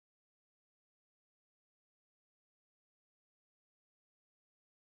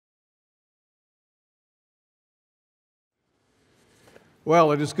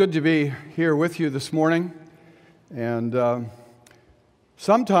Well, it is good to be here with you this morning, and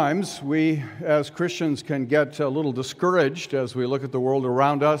sometimes we as Christians can get a little discouraged as we look at the world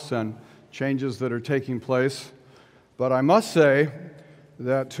around us and changes that are taking place. But I must say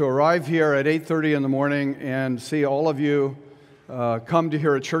that to arrive here at 8:30 in the morning and see all of you come to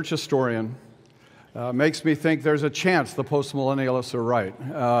hear a church historian makes me think there's a chance the postmillennialists are right.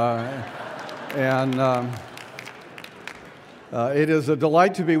 It is a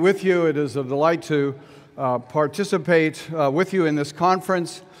delight to be with you. It is a delight to participate with you in this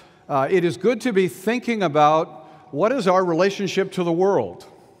conference. It is good to be thinking about what is our relationship to the world.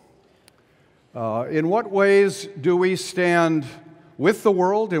 In what ways do we stand with the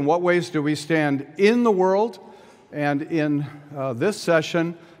world? In what ways do we stand in the world? And in this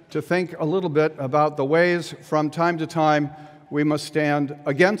session, to think a little bit about the ways from time to time we must stand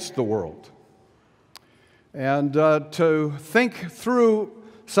against the world. And to think through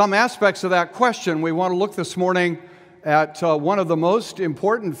some aspects of that question, we want to look this morning at one of the most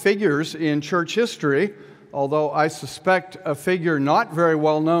important figures in church history, although I suspect a figure not very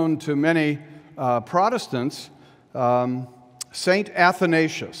well known to many Protestants, Saint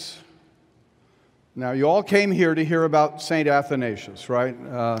Athanasius. Now, you all came here to hear about Saint Athanasius, right?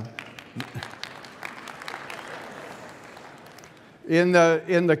 In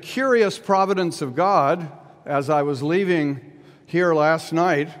the curious providence of God, as I was leaving here last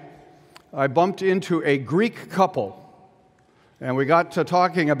night, I bumped into a Greek couple, and we got to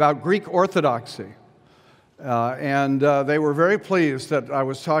talking about Greek orthodoxy. And they were very pleased that I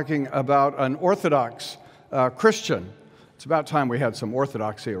was talking about an Orthodox Christian. It's about time we had some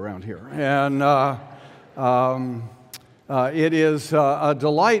orthodoxy around here. And it is a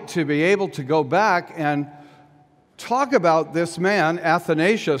delight to be able to go back and talk about this man,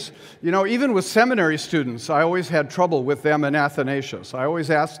 Athanasius. You know, even with seminary students, I always had trouble with them and Athanasius. I always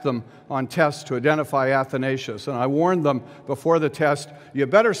asked them on tests to identify Athanasius, and I warned them before the test, you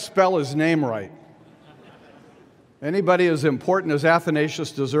better spell his name right. Anybody as important as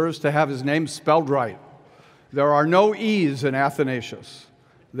Athanasius deserves to have his name spelled right. There are no E's in Athanasius.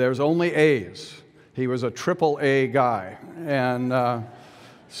 There's only A's. He was a triple A guy. And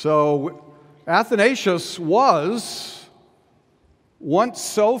so Athanasius was once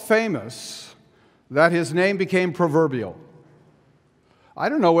so famous that his name became proverbial. I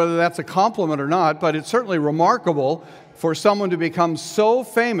don't know whether that's a compliment or not, but it's certainly remarkable for someone to become so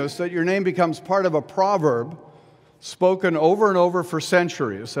famous that your name becomes part of a proverb spoken over and over for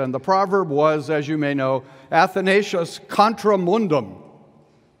centuries. And the proverb was, as you may know, Athanasius contra mundum.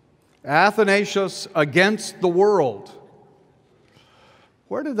 Athanasius against the world.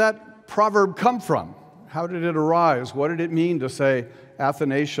 Where did that proverb come from? How did it arise? What did it mean to say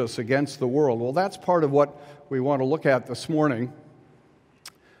Athanasius against the world? Well, that's part of what we want to look at this morning.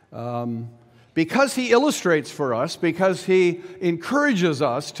 Because he illustrates for us, because he encourages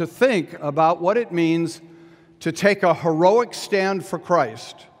us to think about what it means to take a heroic stand for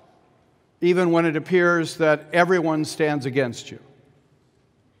Christ, even when it appears that everyone stands against you.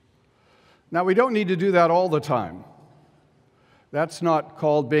 Now, we don't need to do that all the time. That's not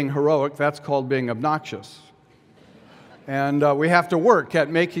called being heroic, that's called being obnoxious. And we have to work at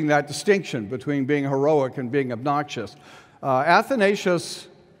making that distinction between being heroic and being obnoxious. Athanasius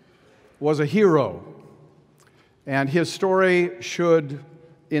was a hero, and his story should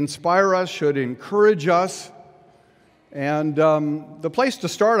inspire us, should encourage us. And the place to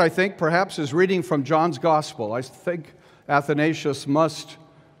start, I think, perhaps is reading from John's Gospel. I think Athanasius must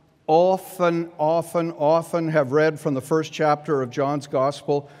often have read from the first chapter of John's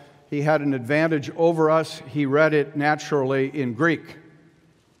Gospel. He had an advantage over us. He read it naturally in Greek.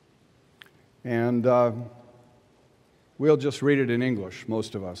 And we'll just read it in English,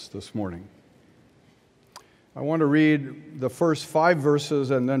 most of us, this morning. I want to read the first 5 verses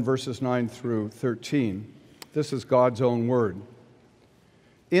and then verses 9 through 13. This is God's own word.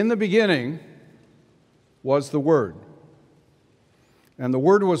 In the beginning was the Word, and the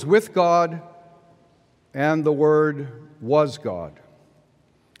Word was with God, and the Word was God.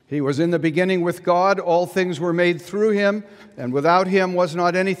 He was in the beginning with God. All things were made through him, and without him was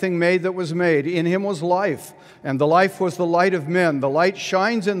not anything made that was made. In him was life, and the life was the light of men. The light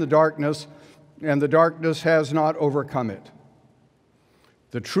shines in the darkness, and the darkness has not overcome it.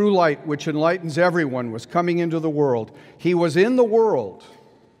 The true light, which enlightens everyone, was coming into the world. He was in the world,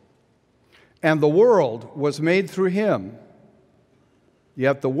 and the world was made through him.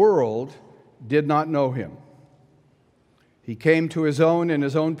 Yet the world did not know him. He came to his own, and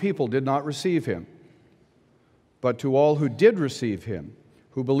his own people did not receive him. But to all who did receive him,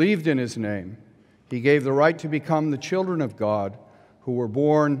 who believed in his name, he gave the right to become the children of God, who were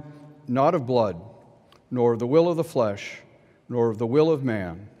born not of blood, nor of the will of the flesh, nor of the will of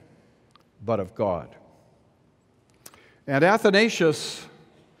man, but of God. And Athanasius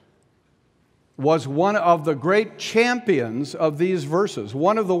was one of the great champions of these verses,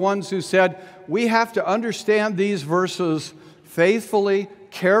 one of the ones who said, we have to understand these verses faithfully,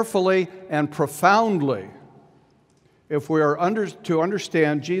 carefully, and profoundly if we are to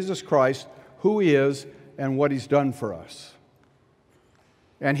understand Jesus Christ, who He is, and what He's done for us.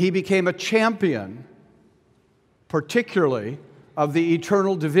 And he became a champion, particularly of the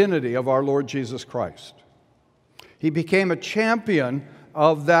eternal divinity of our Lord Jesus Christ. He became a champion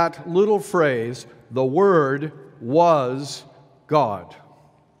of that little phrase, the Word was God.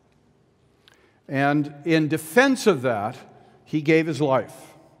 And in defense of that, he gave his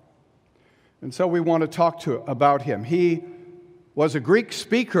life. And so we want to talk about him. He was a Greek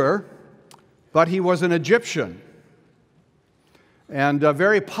speaker, but he was an Egyptian. And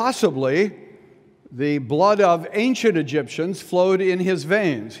very possibly, the blood of ancient Egyptians flowed in his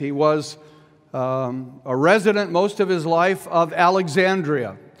veins. He was a resident most of his life of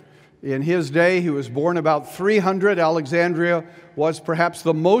Alexandria. In his day, he was born about 300. Alexandria was perhaps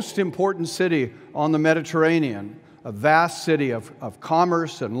the most important city on the Mediterranean, a vast city of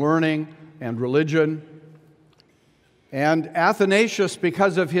commerce and learning and religion. And Athanasius,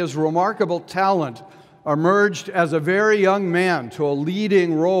 because of his remarkable talent, emerged as a very young man to a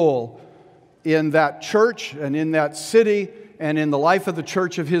leading role in that church and in that city and in the life of the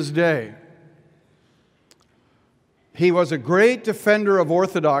church of his day. He was a great defender of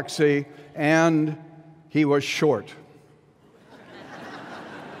orthodoxy, and he was short.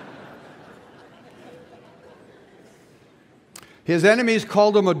 His enemies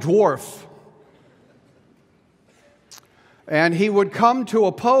called him a dwarf. And he would come to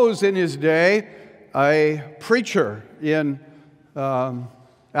oppose in his day a preacher in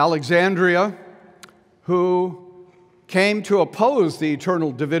Alexandria who came to oppose the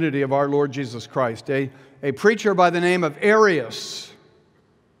eternal divinity of our Lord Jesus Christ, a preacher by the name of Arius.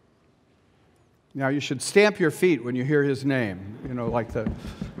 Now, you should stamp your feet when you hear his name, you know, like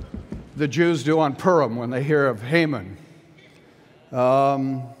the Jews do on Purim when they hear of Haman.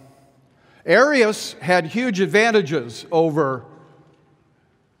 Arius had huge advantages over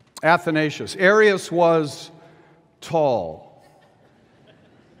Athanasius. Arius was tall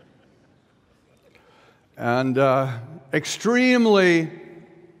and extremely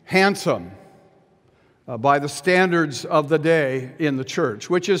handsome by the standards of the day in the church,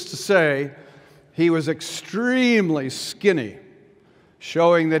 which is to say, he was extremely skinny,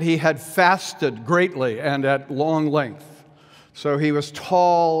 showing that he had fasted greatly and at long length. So he was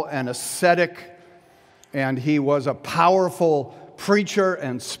tall and ascetic, and he was a powerful preacher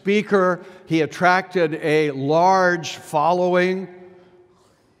and speaker. He attracted a large following.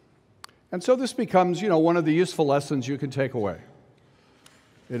 And so this becomes, one of the useful lessons you can take away.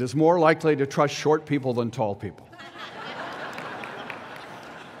 It is more likely to trust short people than tall people.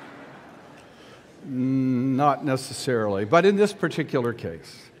 Not necessarily, but in this particular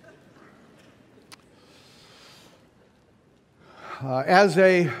case. As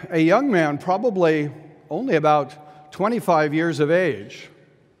a young man, probably only about 25 years of age,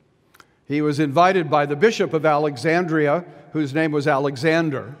 he was invited by the bishop of Alexandria, whose name was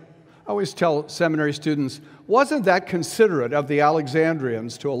Alexander. I always tell seminary students, wasn't that considerate of the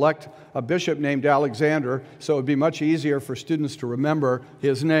Alexandrians to elect a bishop named Alexander, so it would be much easier for students to remember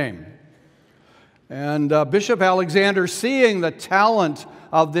his name? And Bishop Alexander, seeing the talent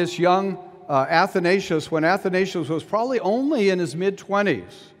of this young Athanasius, when Athanasius was probably only in his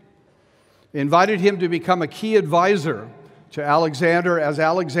mid-20s, invited him to become a key advisor to Alexander as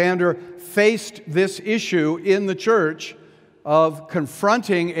Alexander faced this issue in the church of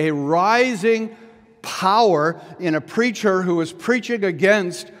confronting a rising power in a preacher who was preaching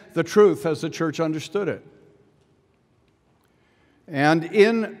against the truth as the church understood it. And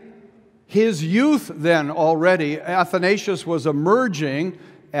in his youth then already, Athanasius was emerging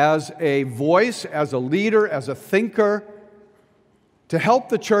as a voice, as a leader, as a thinker, to help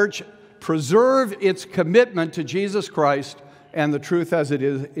the church preserve its commitment to Jesus Christ and the truth as it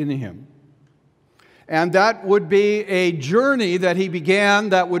is in Him. And that would be a journey that he began,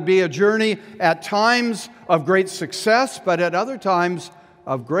 that would be a journey at times of great success, but at other times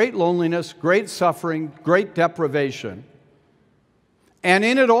of great loneliness, great suffering, great deprivation. And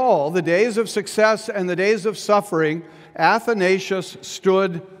in it all, the days of success and the days of suffering, Athanasius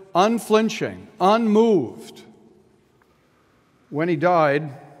stood unflinching, unmoved. When he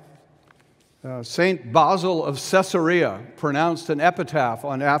died, St. Basil of Caesarea pronounced an epitaph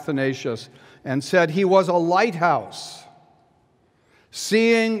on Athanasius and said he was a lighthouse.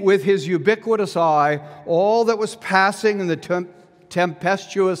 seeing with his ubiquitous eye all that was passing in the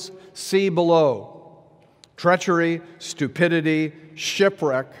tempestuous sea below, treachery, stupidity,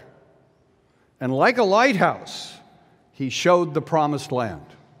 shipwreck, and like a lighthouse, he showed the promised land.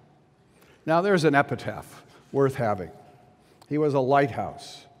 Now there's an epitaph worth having. He was a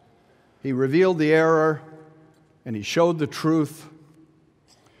lighthouse. He revealed the error, and he showed the truth.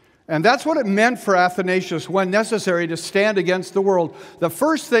 And that's what it meant for Athanasius when necessary to stand against the world. The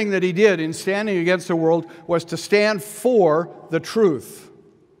first thing that he did in standing against the world was to stand for the truth.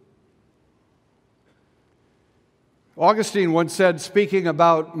 Augustine once said, speaking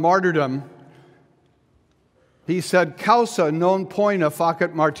about martyrdom, he said, causa non poena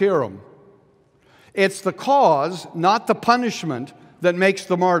facit martyrum. It's the cause, not the punishment, that makes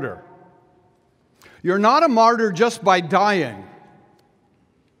the martyr. You're not a martyr just by dying.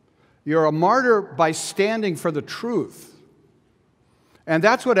 You're a martyr by standing for the truth. And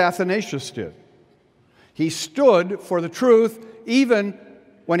that's what Athanasius did. He stood for the truth even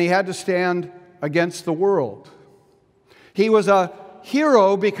when he had to stand against the world. He was a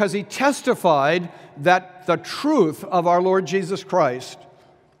hero because he testified that the truth of our Lord Jesus Christ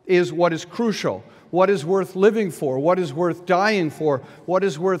is what is crucial, what is worth living for, what is worth dying for, what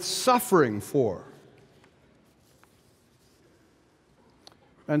is worth suffering for.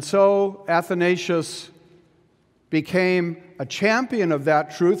 And so Athanasius became a champion of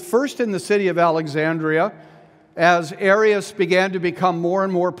that truth, first in the city of Alexandria, as Arius began to become more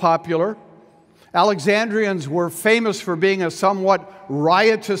and more popular. Alexandrians were famous for being a somewhat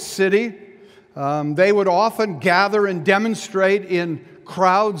riotous city. They would often gather and demonstrate in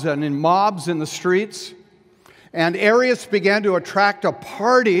crowds and in mobs in the streets. And Arius began to attract a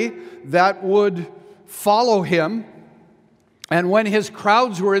party that would follow him. And when his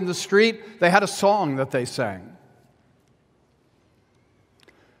crowds were in the street, they had a song that they sang.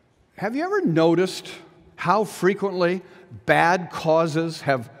 Have you ever noticed how frequently bad causes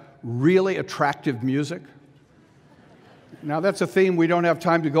have really attractive music? Now, that's a theme we don't have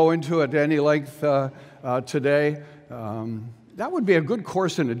time to go into at any length today. That would be a good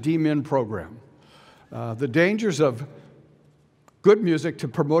course in a D-Min program. The dangers of good music to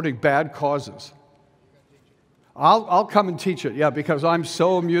promoting bad causes. I'll come and teach it, yeah, because I'm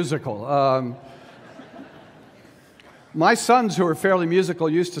so musical. My sons, who are fairly musical,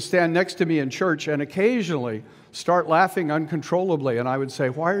 used to stand next to me in church and occasionally start laughing uncontrollably. And I would say,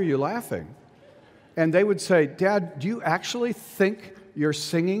 "Why are you laughing?" And they would say, "Dad, do you actually think you're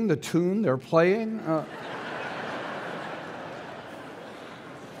singing the tune they're playing?"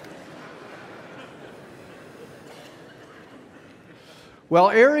 Well,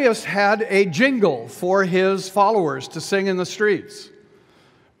 Arius had a jingle for his followers to sing in the streets.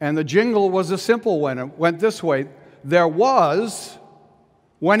 And the jingle was a simple one. It went this way: there was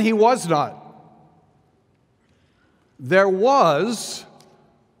when he was not. There was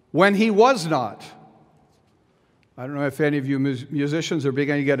when he was not. I don't know if any of you musicians are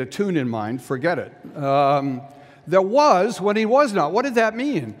beginning to get a tune in mind. Forget it. There was when he was not. What did that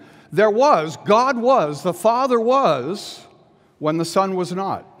mean? There was, God was, the Father was, when the Son was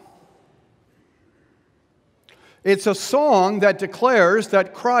not. It's a song that declares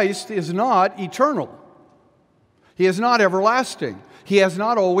that Christ is not eternal. He is not everlasting. He has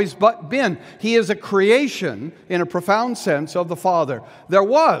not always but been. He is a creation, in a profound sense, of the Father. There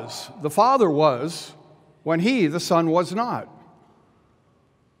was, the Father was, when he, the Son, was not.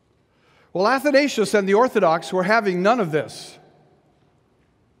 Well, Athanasius and the Orthodox were having none of this.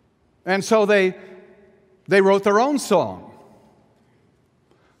 And so they wrote their own song.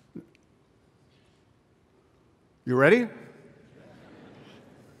 You ready?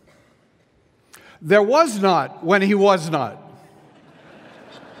 There was not when he was not.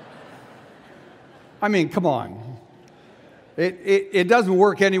 I mean, come on. It doesn't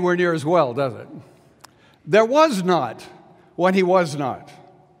work anywhere near as well, does it? There was not when he was not.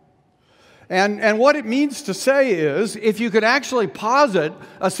 And what it means to say is, if you could actually posit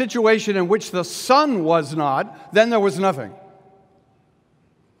a situation in which the Son was not, then there was nothing.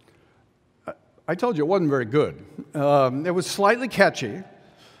 I told you it wasn't very good. It was slightly catchy.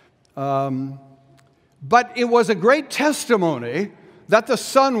 But it was a great testimony that the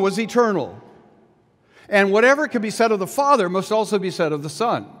Son was eternal. And whatever can be said of the Father must also be said of the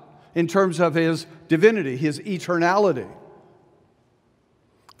Son in terms of his divinity, his eternality.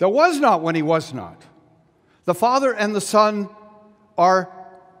 There was not when he was not. The Father and the Son are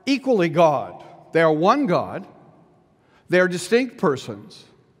equally God. They are one God. They are distinct persons,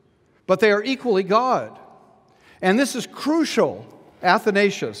 but they are equally God. And this is crucial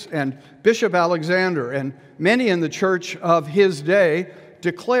Athanasius and Bishop Alexander and many in the church of his day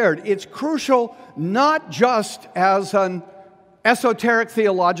declared it's crucial not just as an esoteric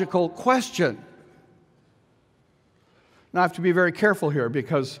theological question. Now, I have to be very careful here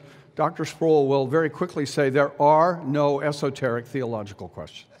because Dr. Sproul will very quickly say there are no esoteric theological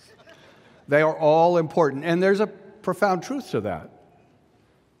questions. They are all important, and there's a profound truth to that.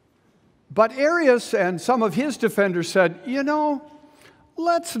 But Arius and some of his defenders said,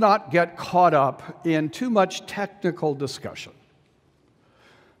 let's not get caught up in too much technical discussion.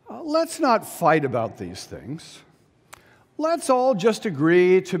 Let's not fight about these things. Let's all just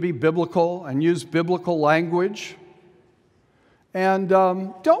agree to be biblical and use biblical language. And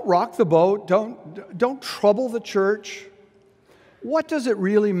don't rock the boat. Don't trouble the church. What does it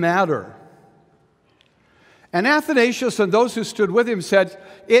really matter? And Athanasius and those who stood with him said,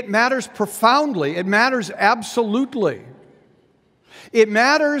 it matters profoundly. It matters absolutely. It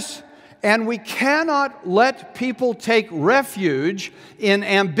matters, and we cannot let people take refuge in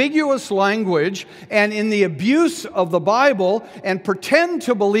ambiguous language and in the abuse of the Bible and pretend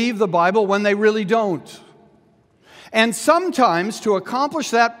to believe the Bible when they really don't. And sometimes, to accomplish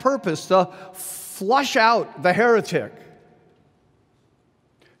that purpose, to flush out the heretic,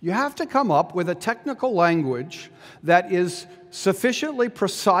 you have to come up with a technical language that is sufficiently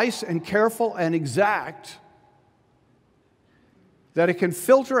precise and careful and exact that it can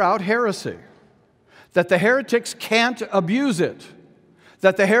filter out heresy, that the heretics can't abuse it,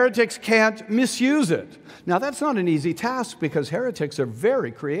 that the heretics can't misuse it. Now, that's not an easy task because heretics are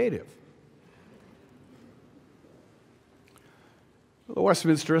very creative. The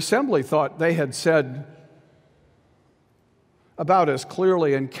Westminster Assembly thought they had said about as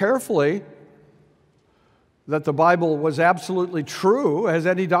clearly and carefully that the Bible was absolutely true as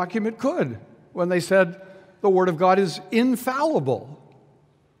any document could when they said the Word of God is infallible.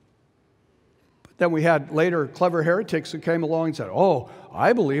 But then we had later clever heretics who came along and said,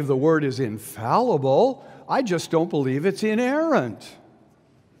 I believe the Word is infallible. I just don't believe it's inerrant.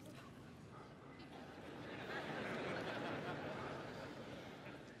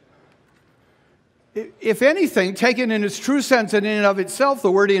 If anything, taken in its true sense and in and of itself,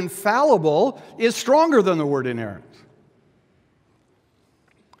 the word infallible is stronger than the word inerrant.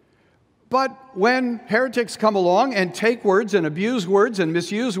 But when heretics come along and take words and abuse words and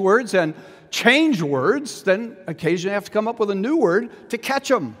misuse words and change words, then occasionally have to come up with a new word to catch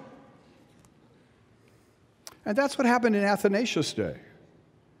them. And that's what happened in Athanasius' day.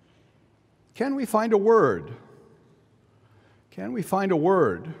 Can we find a word? Can we find a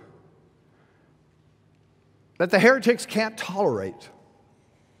word that the heretics can't tolerate,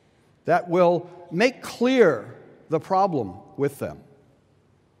 that will make clear the problem with them?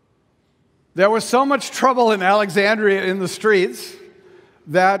 There was so much trouble in Alexandria in the streets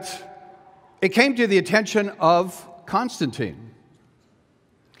that it came to the attention of Constantine.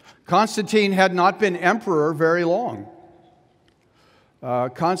 Constantine had not been emperor very long.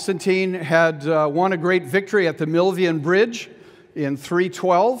 Constantine had won a great victory at the Milvian Bridge in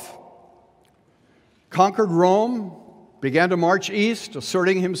 312, conquered Rome, began to march east,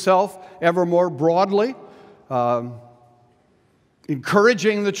 asserting himself ever more broadly,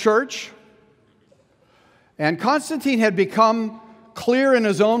 encouraging the church. And Constantine had become clear in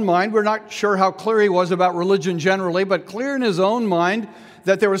his own mind. We're not sure how clear he was about religion generally, but clear in his own mind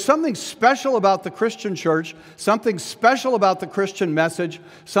that there was something special about the Christian church, something special about the Christian message,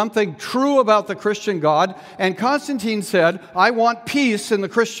 something true about the Christian God. And Constantine said, I want peace in the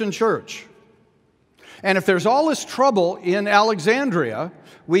Christian church. And if there's all this trouble in Alexandria,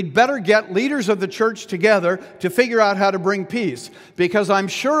 we'd better get leaders of the church together to figure out how to bring peace. Because I'm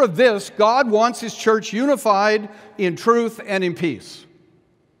sure of this, God wants His church unified in truth and in peace.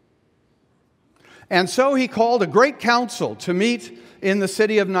 And so he called a great council to meet in the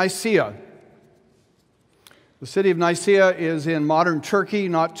city of Nicaea. The city of Nicaea is in modern Turkey,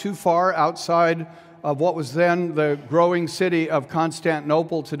 not too far outside of what was then the growing city of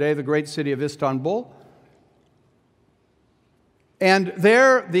Constantinople, today the great city of Istanbul. And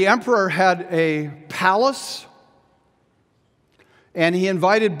there, the emperor had a palace, and he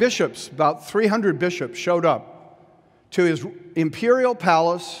invited bishops. About 300 bishops showed up to his imperial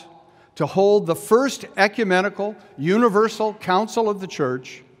palace to hold the first ecumenical, universal council of the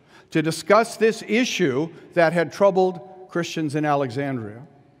church to discuss this issue that had troubled Christians in Alexandria.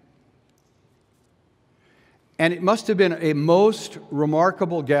 And it must have been a most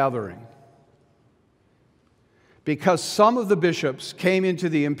remarkable gathering, because some of the bishops came into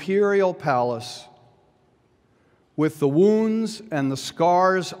the imperial palace with the wounds and the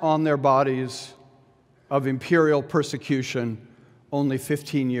scars on their bodies of imperial persecution only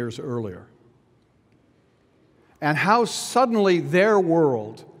 15 years earlier. And how suddenly their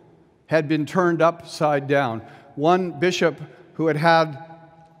world had been turned upside down. One bishop who had had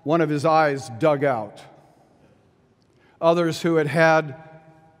one of his eyes dug out. Others who had had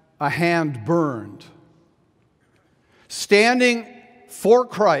a hand burned. Standing for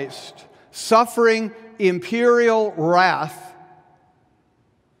Christ, suffering imperial wrath,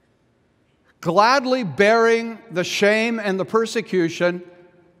 gladly bearing the shame and the persecution,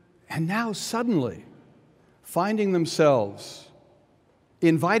 and now suddenly finding themselves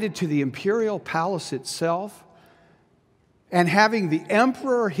invited to the imperial palace itself and having the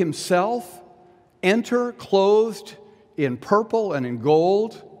emperor himself enter clothed in purple and in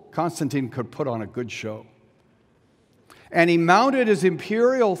gold. Constantine could put on a good show. And he mounted his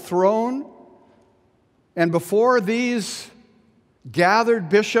imperial throne, and before these gathered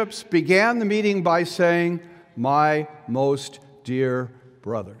bishops began the meeting by saying, "My most dear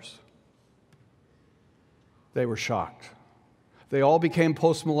brothers." They were shocked. They all became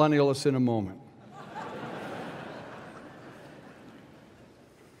postmillennialists in a moment.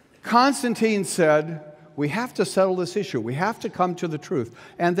 Constantine said, "We have to settle this issue. We have to come to the truth."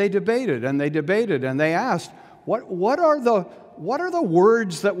 And they debated, and they debated, and they asked, what are the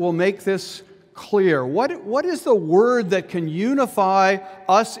words that will make this clear? What is the word that can unify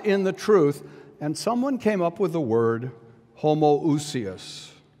us in the truth? And someone came up with the word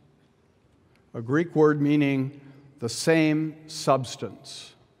homoousios, a Greek word meaning the same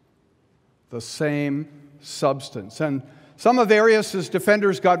substance. The same substance. And some of Arius'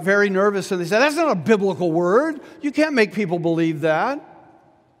 defenders got very nervous and they said, "That's not a biblical word. You can't make people believe that."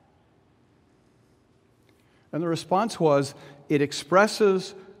 And the response was, it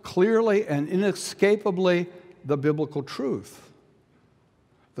expresses clearly and inescapably the biblical truth.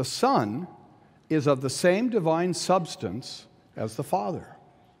 The Son is of the same divine substance as the Father.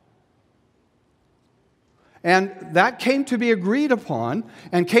 And that came to be agreed upon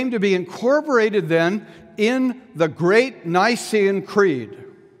and came to be incorporated then in the great Nicene Creed.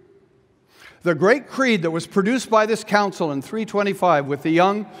 The great creed that was produced by this council in 325 with the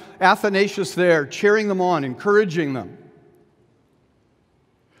young Athanasius there cheering them on, encouraging them.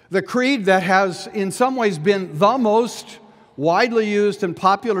 The creed that has in some ways been the most widely used and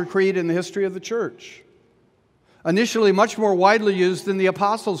popular creed in the history of the church. Initially much more widely used than the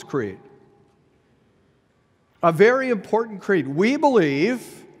Apostles' Creed. A very important creed. We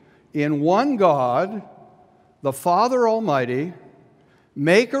believe in one God, the Father Almighty,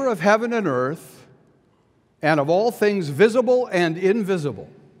 maker of heaven and earth, and of all things visible and invisible.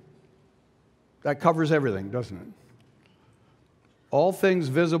 That covers everything, doesn't it? All things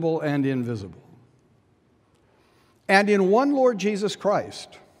visible and invisible. And in one Lord Jesus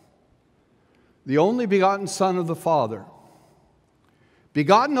Christ, the only begotten Son of the Father,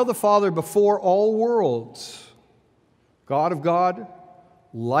 begotten of the Father before all worlds, God of God,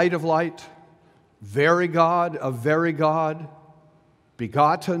 light of light, very God of very God,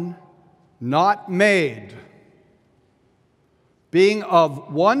 begotten, not made, being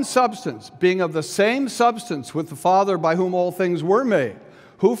of one substance, being of the same substance with the Father by whom all things were made,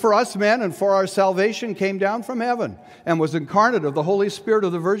 who for us men and for our salvation came down from heaven and was incarnate of the Holy Spirit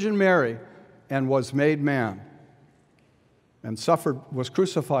of the Virgin Mary and was made man and suffered, was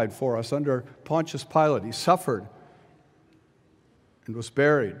crucified for us under Pontius Pilate. He suffered and was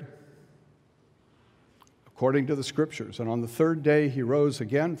buried according to the Scriptures. And on the third day he rose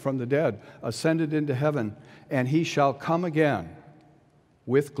again from the dead, ascended into heaven, and he shall come again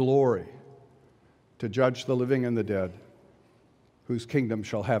with glory to judge the living and the dead, whose kingdom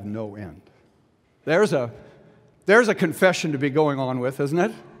shall have no end. There's a confession to be going on with, isn't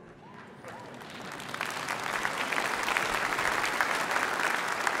it?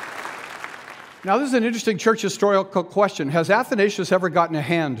 Now, this is an interesting church historical question. Has Athanasius ever gotten a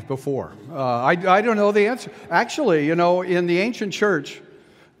hand before? I don't know the answer. Actually, you know, in the ancient church,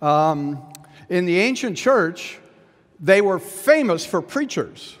 they were famous for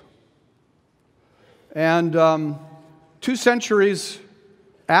preachers. And 2 centuries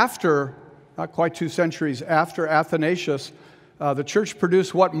after, not quite 2 centuries after Athanasius, the church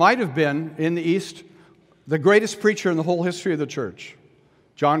produced what might have been, in the East, the greatest preacher in the whole history of the church,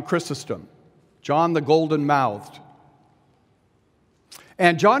 John Chrysostom. John the Golden-Mouthed.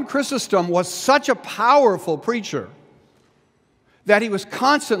 And John Chrysostom was such a powerful preacher that he was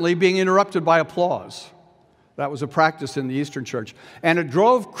constantly being interrupted by applause. That was a practice in the Eastern Church. And it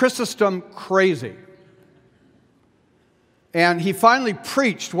drove Chrysostom crazy. And he finally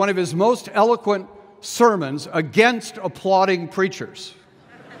preached one of his most eloquent sermons against applauding preachers.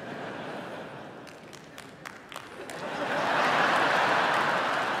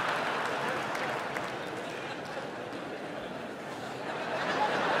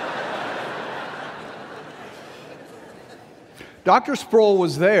 Dr. Sproul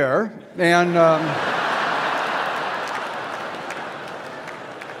was there, and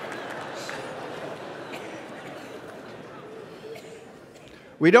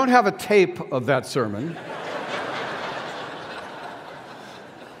we don't have a tape of that sermon.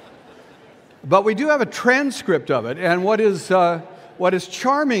 But we do have a transcript of it, and what is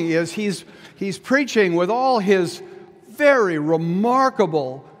charming is he's preaching with all his very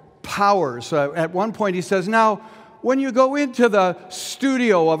remarkable powers. At one point he says, now, when you go into the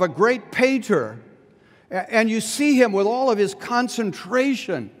studio of a great painter, and you see him with all of his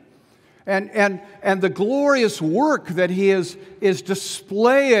concentration, and the glorious work that he is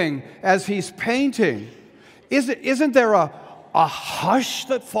displaying as he's painting, isn't there a hush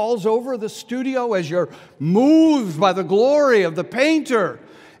that falls over the studio as you're moved by the glory of the painter?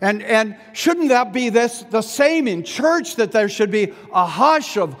 And shouldn't that be the same in church, that there should be a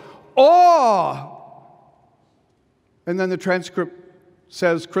hush of awe? And then the transcript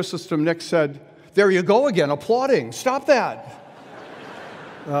says, Chrysostom Nick said, there you go again, applauding. Stop that.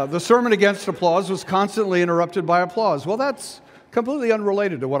 The sermon against applause was constantly interrupted by applause. Well, that's completely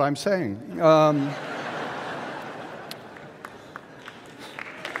unrelated to what I'm saying.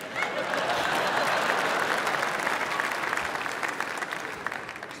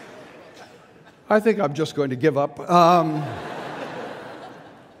 I think I'm just going to give up.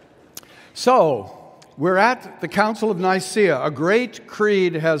 So, we're at the Council of Nicaea. A great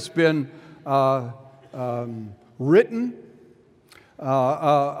creed has been written.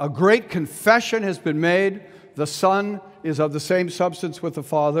 A great confession has been made. The Son is of the same substance with the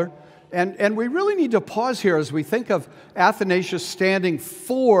Father. And we really need to pause here as we think of Athanasius standing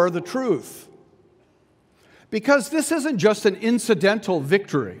for the truth. Because this isn't just an incidental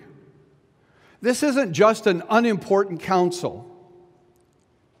victory. This isn't just an unimportant council.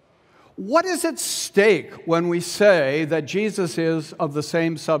 What is at stake when we say that Jesus is of the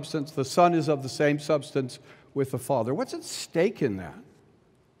same substance, the Son is of the same substance with the Father? What's at stake in that?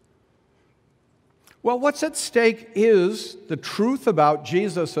 Well, what's at stake is the truth about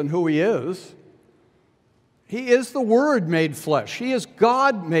Jesus and who He is. He is the Word made flesh. He is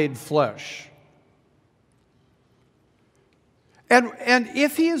God made flesh. And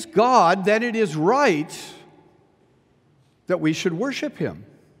if He is God, then it is right that we should worship Him.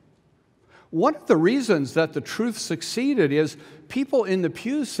 One of the reasons that the truth succeeded is people in the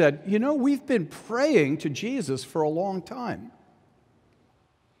pews said, we've been praying to Jesus for a long time.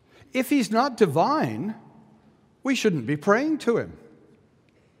 If He's not divine, we shouldn't be praying to Him.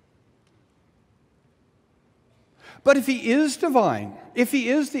 But if He is divine, if He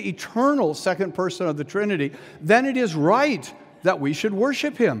is the eternal second person of the Trinity, then it is right that we should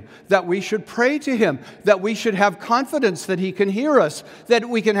worship Him, that we should pray to Him, that we should have confidence that He can hear us, that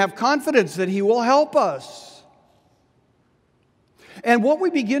we can have confidence that He will help us. And what we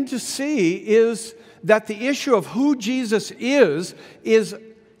begin to see is that the issue of who Jesus is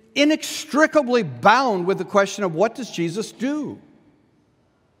inextricably bound with the question of what does Jesus do?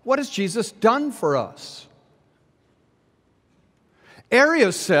 What has Jesus done for us?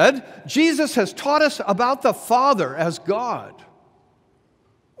 Arius said, Jesus has taught us about the Father as God.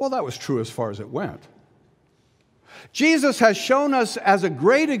 Well, that was true as far as it went. Jesus has shown us as a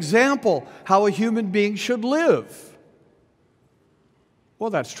great example how a human being should live. Well,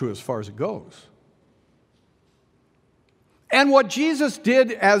 that's true as far as it goes. And what Jesus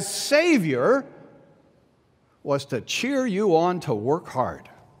did as Savior was to cheer you on to work hard.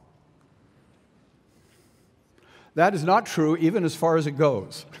 That is not true even as far as it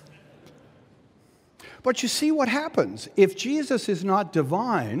goes. But you see what happens. If Jesus is not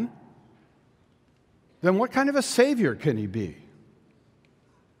divine, then what kind of a Savior can He be?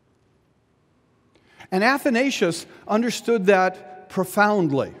 And Athanasius understood that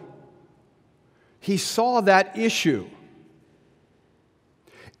profoundly. He saw that issue.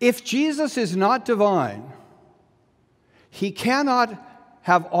 If Jesus is not divine, He cannot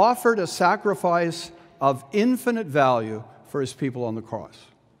have offered a sacrifice of infinite value for His people on the cross.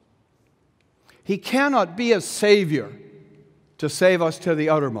 He cannot be a Savior to save us to the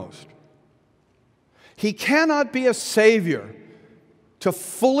uttermost. He cannot be a Savior to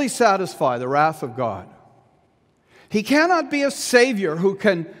fully satisfy the wrath of God. He cannot be a Savior who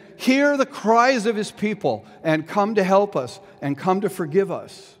can hear the cries of His people and come to help us and come to forgive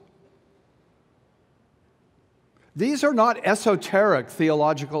us. These are not esoteric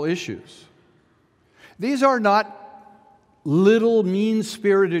theological issues. These are not little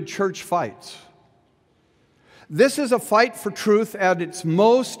mean-spirited church fights. This is a fight for truth at its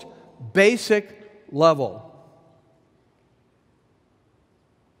most basic level.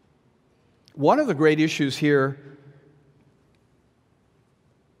 One of the great issues here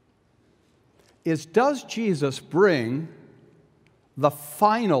is, does Jesus bring the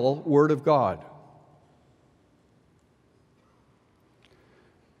final Word of God?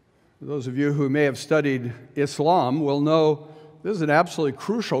 Those of you who may have studied Islam will know this is an absolutely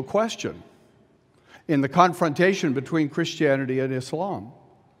crucial question in the confrontation between Christianity and Islam.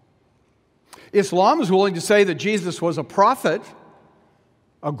 Islam is willing to say that Jesus was a prophet,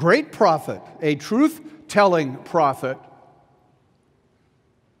 a great prophet, a truth-telling prophet.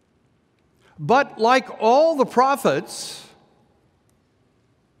 But like all the prophets,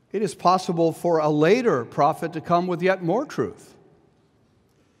 it is possible for a later prophet to come with yet more truth,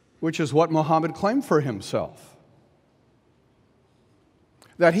 which is what Muhammad claimed for himself,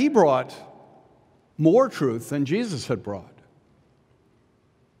 that he brought more truth than Jesus had brought.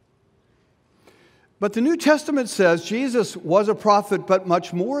 But the New Testament says Jesus was a prophet, but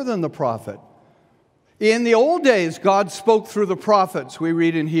much more than the prophet. In the old days, God spoke through the prophets, we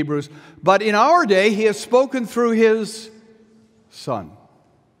read in Hebrews, but in our day, He has spoken through His Son,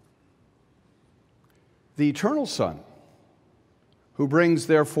 the eternal Son, who brings,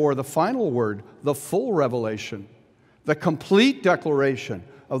 therefore, the final word, the full revelation, the complete declaration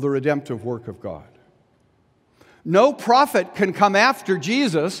of the redemptive work of God. No prophet can come after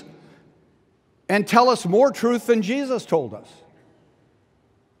Jesus and tell us more truth than Jesus told us.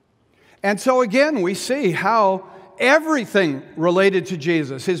 And so again, we see how everything related to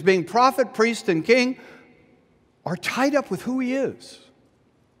Jesus, his being prophet, priest, and king, are tied up with who he is.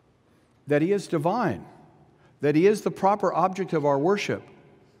 That he is divine, that he is the proper object of our worship,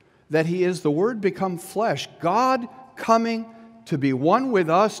 that he is the Word become flesh, God coming to be one with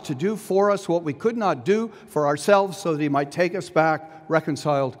us, to do for us what we could not do for ourselves, so that he might take us back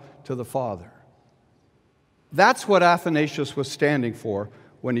reconciled to the Father. That's what Athanasius was standing for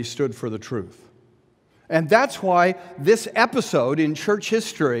when he stood for the truth. And that's why this episode in church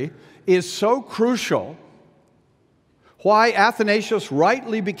history is so crucial, why Athanasius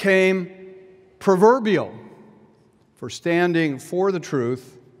rightly became proverbial for standing for the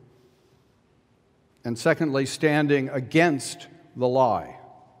truth, and secondly, standing against the lie.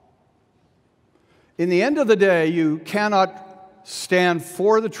 In the end of the day, you cannot stand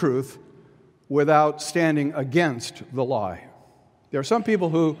for the truth without standing against the lie. There are some people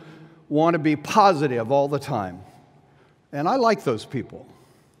who want to be positive all the time, and I like those people.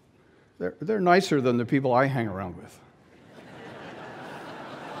 They're nicer than the people I hang around with.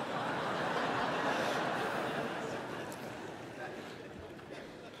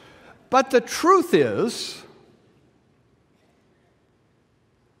 But the truth is,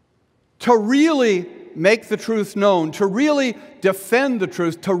 to really make the truth known, to really defend the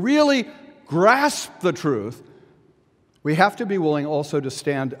truth, to really grasp the truth, we have to be willing also to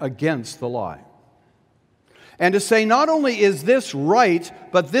stand against the lie. And to say, not only is this right,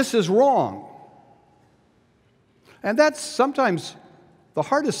 but this is wrong. And that's sometimes the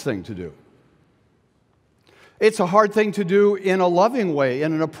hardest thing to do. It's a hard thing to do in a loving way,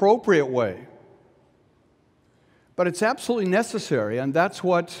 in an appropriate way. But it's absolutely necessary, and that's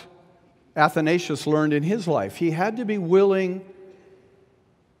what Athanasius learned in his life. He had to be willing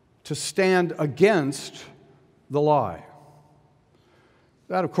to stand against the lie.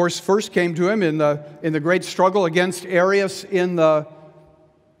 That, of course, first came to him in the great struggle against Arius in the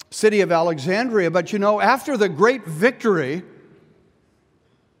city of Alexandria. But you know, after the great victory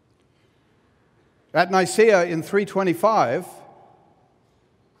at Nicaea in 325,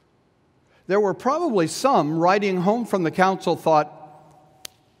 there were probably some riding home from the council thought,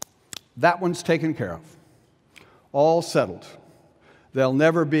 that one's taken care of. All settled. There'll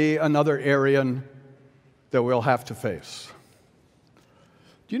never be another Arian that we'll have to face.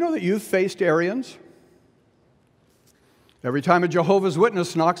 Do you know that you've faced Arians? Every time a Jehovah's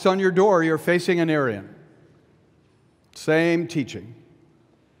Witness knocks on your door, you're facing an Arian. Same teaching.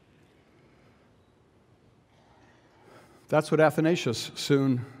 That's what Athanasius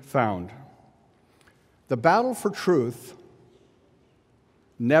soon found. The battle for truth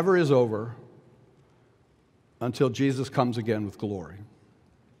never is over until Jesus comes again with glory.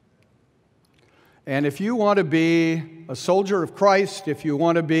 And if you want to be a soldier of Christ, if you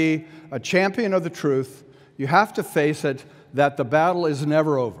want to be a champion of the truth, you have to face it that the battle is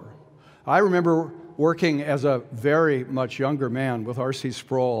never over. I remember working as a very much younger man with R.C.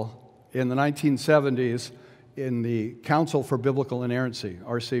 Sproul in the 1970s in the Council for Biblical Inerrancy.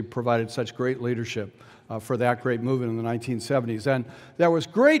 R.C. provided such great leadership for that great movement in the 1970s. And there was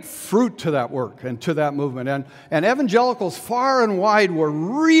great fruit to that work and to that movement. And evangelicals far and wide were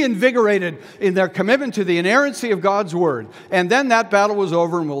reinvigorated in their commitment to the inerrancy of God's Word. And then that battle was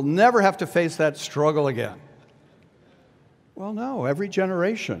over, and we'll never have to face that struggle again. Well, no, every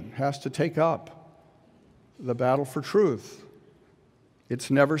generation has to take up the battle for truth. It's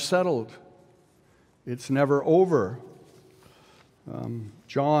never settled. It's never over.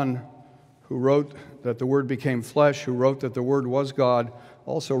 John, who wrote that the Word became flesh, who wrote that the Word was God,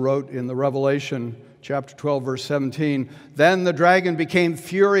 also wrote in the Revelation chapter 12, verse 17, "Then the dragon became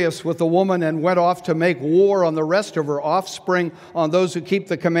furious with the woman and went off to make war on the rest of her offspring, on those who keep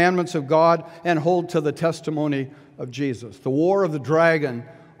the commandments of God and hold to the testimony of Jesus." The war of the dragon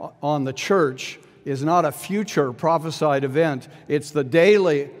on the church is not a future prophesied event. It's the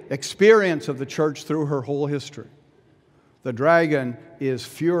daily experience of the church through her whole history. The dragon is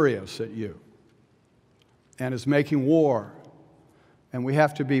furious at you and is making war. And we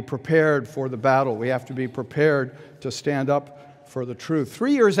have to be prepared for the battle. We have to be prepared to stand up for the truth.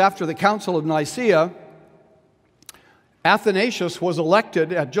 3 years after the Council of Nicaea, Athanasius was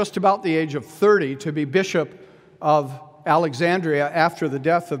elected at just about the age of 30 to be Bishop of Alexandria after the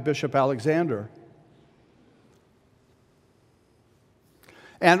death of Bishop Alexander.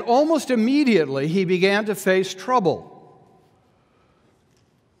 And almost immediately, he began to face trouble.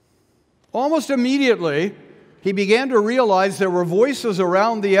 Almost immediately, he began to realize there were voices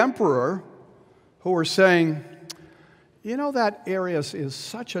around the emperor who were saying, "You know, that Arius is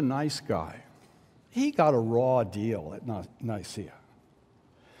such a nice guy. He got a raw deal at Nicaea.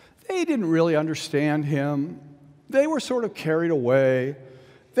 They didn't really understand him. They were sort of carried away.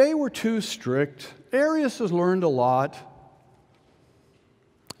 They were too strict. Arius has learned a lot.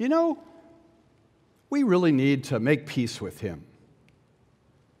 You know, we really need to make peace with him.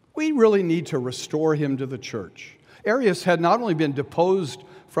 We really need to restore him to the church." Arius had not only been deposed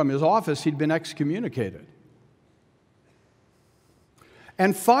from his office, he'd been excommunicated.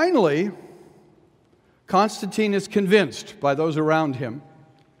 And finally, Constantine is convinced by those around him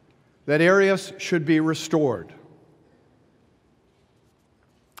that Arius should be restored.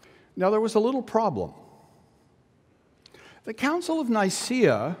 Now, there was a little problem. The Council of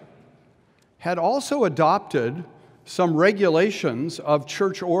Nicaea had also adopted some regulations of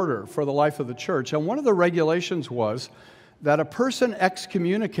church order for the life of the church. And one of the regulations was that a person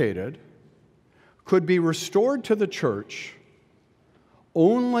excommunicated could be restored to the church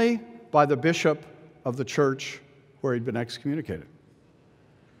only by the bishop of the church where he'd been excommunicated.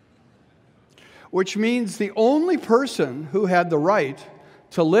 Which means the only person who had the right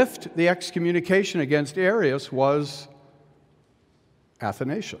to lift the excommunication against Arius was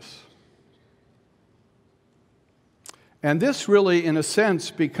Athanasius. And this really, in a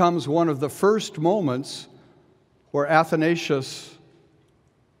sense, becomes one of the first moments where Athanasius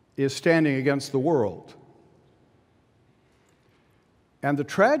is standing against the world. And the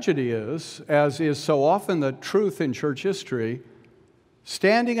tragedy is, as is so often the truth in church history,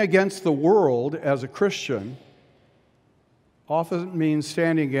 standing against the world as a Christian often means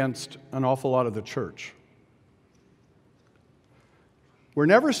standing against an awful lot of the church. We're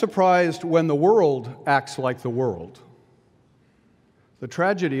never surprised when the world acts like the world. The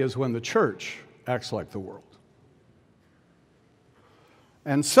tragedy is when the church acts like the world.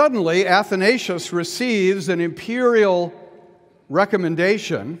 And suddenly, Athanasius receives an imperial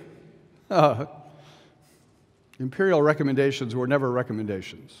recommendation. Imperial recommendations were never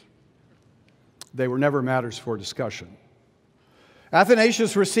recommendations. They were never matters for discussion.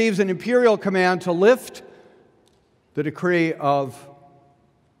 Athanasius receives an imperial command to lift the decree of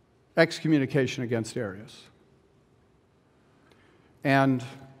excommunication against Arius. And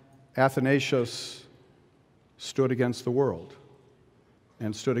Athanasius stood against the world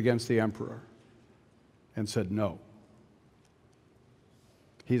and stood against the emperor and said no.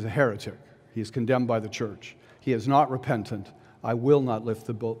 He's a heretic. He's condemned by the church. He is not repentant. I will not lift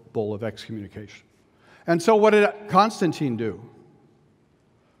the bull of excommunication. And so what did Constantine do?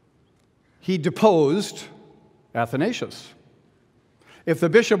 He deposed Athanasius. If the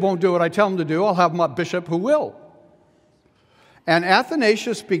bishop won't do what I tell him to do, I'll have my bishop who will. And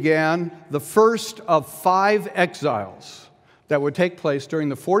Athanasius began the first of 5 exiles that would take place during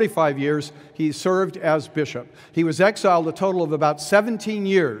the 45 years he served as bishop. He was exiled a total of about 17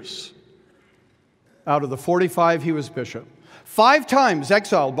 years out of the 45 he was bishop. 5 times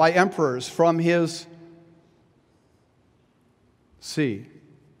exiled by emperors from his see.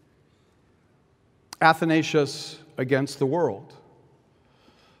 Athanasius against the world.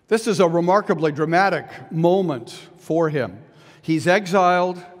 This is a remarkably dramatic moment for him. He's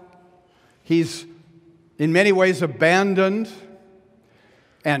exiled. He's in many ways abandoned.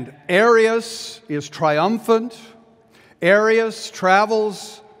 And Arius is triumphant. Arius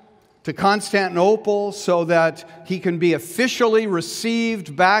travels to Constantinople so that he can be officially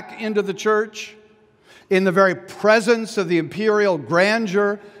received back into the church in the very presence of the imperial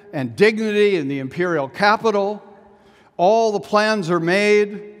grandeur and dignity in the imperial capital. All the plans are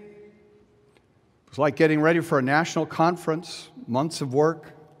made. It was like getting ready for a national conference, months of work.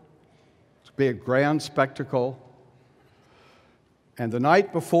 It would be a grand spectacle. And the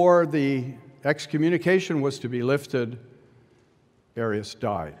night before the excommunication was to be lifted, Arius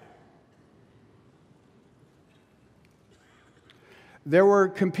died. There were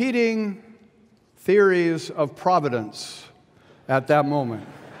competing theories of providence at that moment.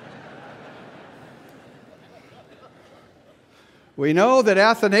 We know that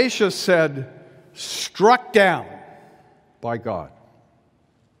Athanasius said, struck down by God,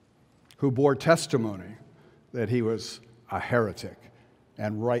 who bore testimony that he was a heretic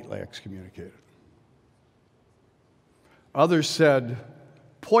and rightly excommunicated. Others said,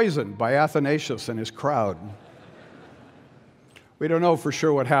 poisoned by Athanasius and his crowd. We don't know for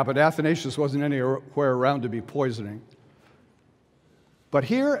sure what happened. Athanasius wasn't anywhere around to be poisoning. But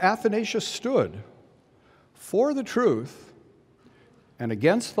here Athanasius stood for the truth and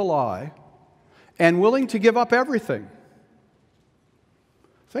against the lie and willing to give up everything.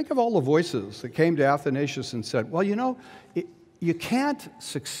 Think of all the voices that came to Athanasius and said, well, you know, you can't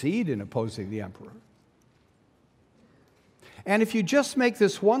succeed in opposing the emperor. And if you just make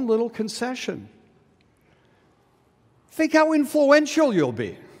this one little concession, think how influential you'll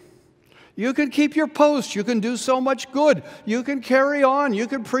be. You can keep your post. You can do so much good. You can carry on. You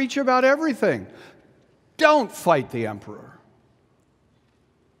can preach about everything. Don't fight the emperor.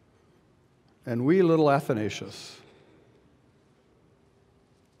 And wee little Athanasius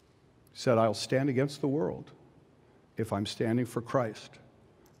said, I'll stand against the world if I'm standing for Christ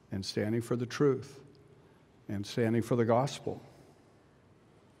and standing for the truth and standing for the gospel.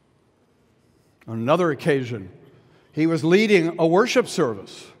 On another occasion, he was leading a worship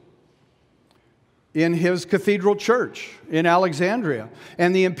service in his cathedral church in Alexandria.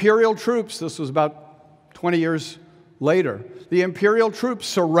 And the imperial troops, this was about 20 years later, the imperial troops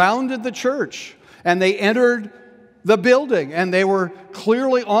surrounded the church and they entered the building, and they were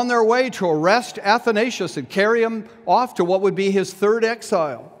clearly on their way to arrest Athanasius and carry him off to what would be his third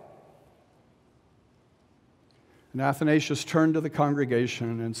exile. And Athanasius turned to the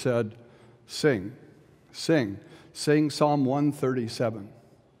congregation and said, sing Psalm 137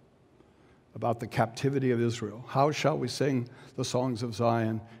 about the captivity of Israel. How shall we sing the songs of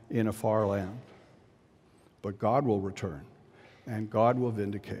Zion in a far land? But God will return, and God will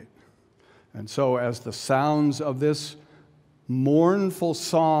vindicate. And so as the sounds of this mournful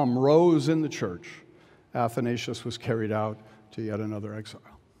psalm rose in the church, Athanasius was carried out to yet another exile.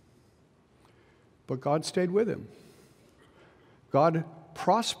 But God stayed with him. God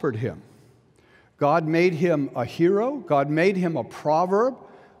prospered him. God made him a hero. God made him a proverb.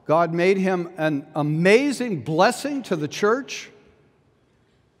 God made him an amazing blessing to the church,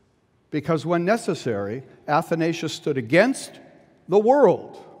 because when necessary, Athanasius stood against the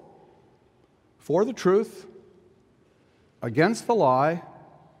world for the truth, against the lie,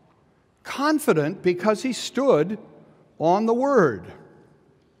 confident because he stood on the Word.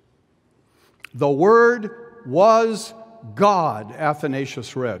 The Word was God,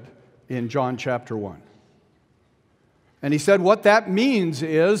 Athanasius read in John chapter 1. And he said what that means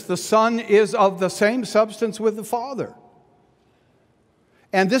is the Son is of the same substance with the Father.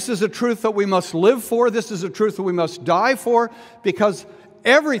 And this is a truth that we must live for. This is a truth that we must die for, because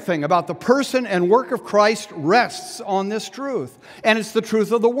everything about the person and work of Christ rests on this truth. And it's the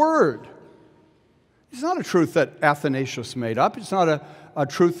truth of the Word. It's not a truth that Athanasius made up. It's not a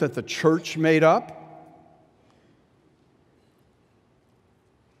truth that the church made up.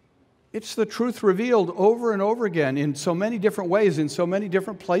 It's the truth revealed over and over again in so many different ways, in so many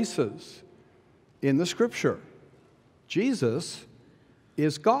different places in the Scripture. Jesus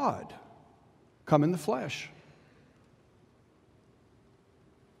is God, come in the flesh.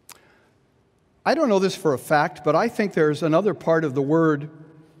 I don't know this for a fact, but I think there's another part of the Word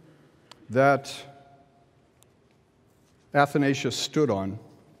that Athanasius stood on.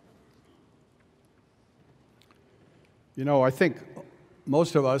 You know, I think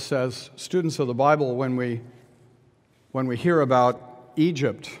most of us as students of the Bible, when we hear about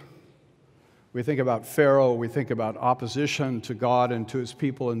Egypt, we think about Pharaoh, we think about opposition to God and to his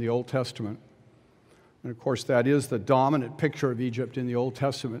people in the Old Testament. And of course, that is the dominant picture of Egypt in the Old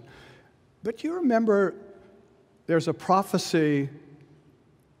Testament. But you remember there's a prophecy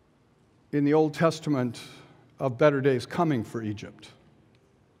in the Old Testament of better days coming for Egypt.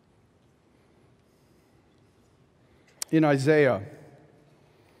 In Isaiah,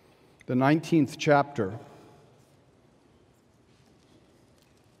 the 19th chapter,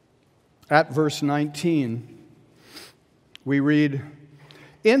 at verse 19, we read,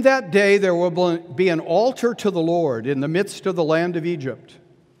 In that day there will be an altar to the Lord in the midst of the land of Egypt,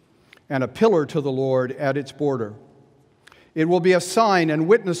 and a pillar to the Lord at its border. It will be a sign and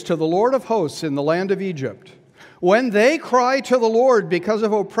witness to the Lord of hosts in the land of Egypt. When they cry to the Lord because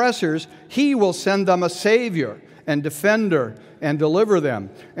of oppressors, He will send them a Savior and defender and deliver them.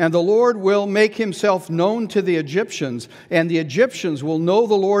 And the Lord will make Himself known to the Egyptians, and the Egyptians will know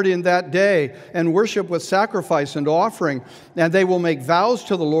the Lord in that day and worship with sacrifice and offering. And they will make vows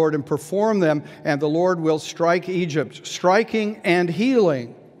to the Lord and perform them, and the Lord will strike Egypt, striking and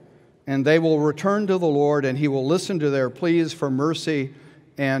healing. And they will return to the Lord, and He will listen to their pleas for mercy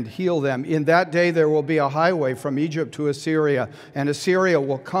and heal them. In that day there will be a highway from Egypt to Assyria, and Assyria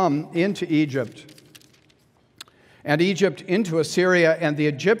will come into Egypt, and Egypt into Assyria, and the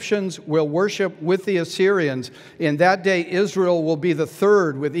Egyptians will worship with the Assyrians. In that day Israel will be the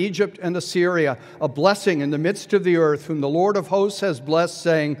third with Egypt and Assyria, a blessing in the midst of the earth, whom the Lord of hosts has blessed,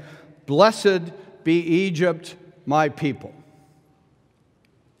 saying, Blessed be Egypt, my people.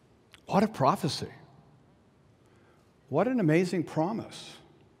 What a prophecy. What an amazing promise.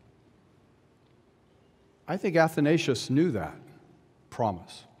 I think Athanasius knew that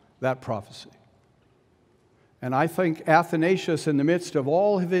promise, that prophecy. And I think Athanasius, in the midst of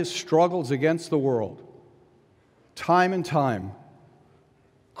all of his struggles against the world, time and time,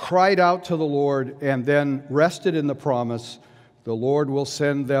 cried out to the Lord and then rested in the promise, the Lord will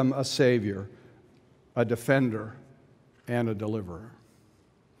send them a Savior, a defender, and a deliverer.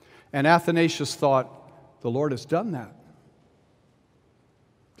 And Athanasius thought, the Lord has done that.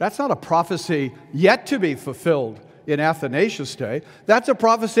 That's not a prophecy yet to be fulfilled in Athanasius' day. That's a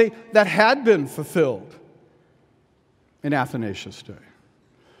prophecy that had been fulfilled in Athanasius' day.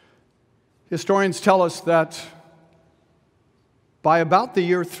 Historians tell us that by about the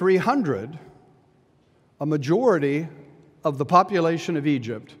year 300, a majority of the population of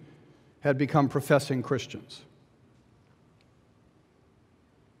Egypt had become professing Christians.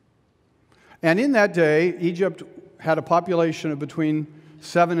 And in that day, Egypt had a population of between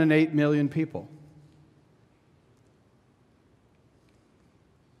 7 and 8 million people.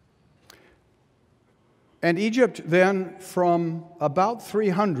 And Egypt then, from about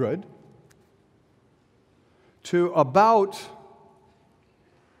 300 to about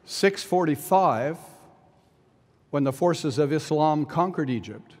 645, when the forces of Islam conquered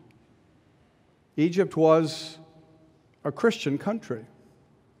Egypt, Egypt was a Christian country.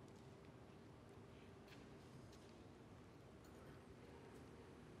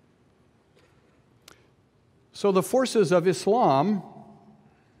 So the forces of Islam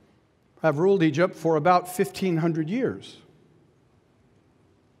have ruled Egypt for about 1,500 years.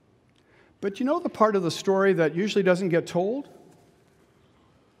 But you know the part of the story that usually doesn't get told?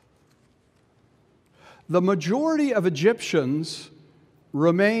 The majority of Egyptians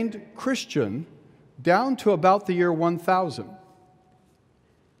remained Christian down to about the year 1000.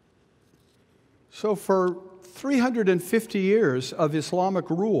 So for 350 years of Islamic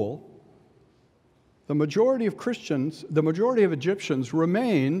rule, the majority of Egyptians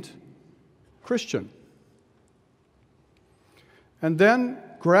remained Christian. And then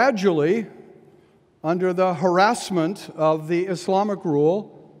gradually, under the harassment of the Islamic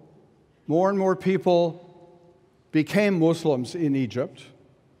rule, more and more people became Muslims in Egypt.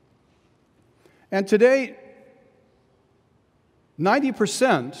 And today,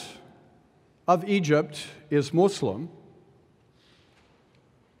 90% of Egypt is Muslim,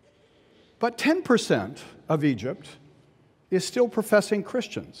 but 10% of Egypt is still professing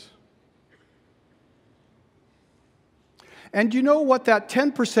Christians. And do you know what that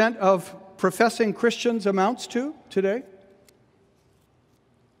 10% of professing Christians amounts to today?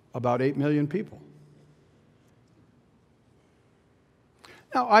 About 8 million people.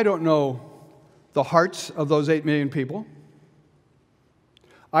 Now, I don't know the hearts of those 8 million people.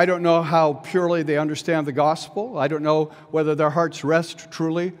 I don't know how purely they understand the gospel. I don't know whether their hearts rest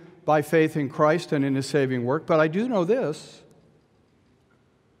truly by faith in Christ and in His saving work. But I do know this.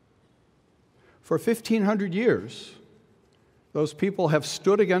 For 1,500 years, those people have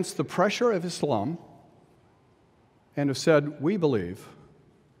stood against the pressure of Islam and have said, we believe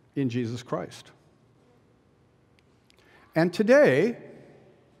in Jesus Christ. And today,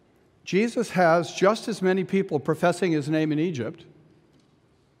 Jesus has just as many people professing His name in Egypt,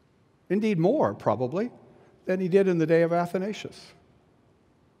 indeed more probably, than He did in the day of Athanasius.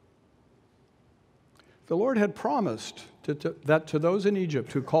 The Lord had promised that to those in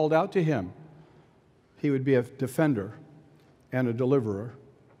Egypt who called out to Him, He would be a defender and a deliverer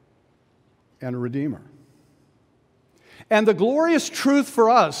and a redeemer. And the glorious truth for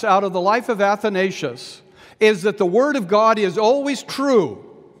us out of the life of Athanasius is that the Word of God is always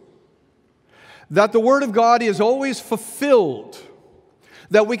true, that the Word of God is always fulfilled,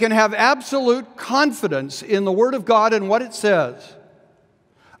 that we can have absolute confidence in the Word of God and what it says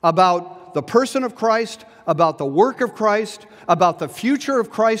about the person of Christ, about the work of Christ, about the future of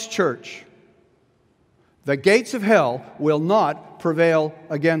Christ's church, the gates of hell will not prevail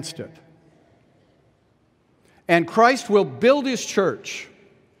against it. And Christ will build His church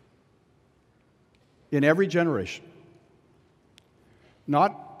in every generation.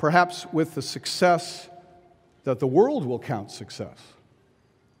 Not perhaps with the success that the world will count success,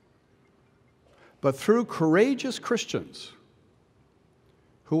 but through courageous Christians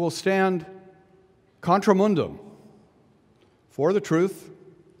who will stand contra mundum, for the truth,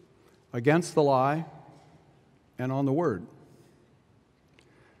 against the lie, and on the Word.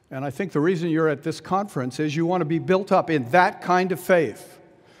 And I think the reason you're at this conference is you want to be built up in that kind of faith,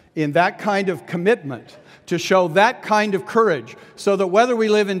 in that kind of commitment, to show that kind of courage, so that whether we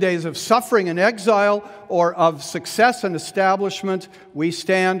live in days of suffering and exile or of success and establishment, we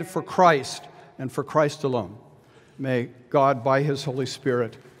stand for Christ and for Christ alone. May God, by His Holy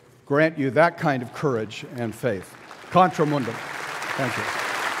Spirit, grant you that kind of courage and faith. Contra mundum. Thank you.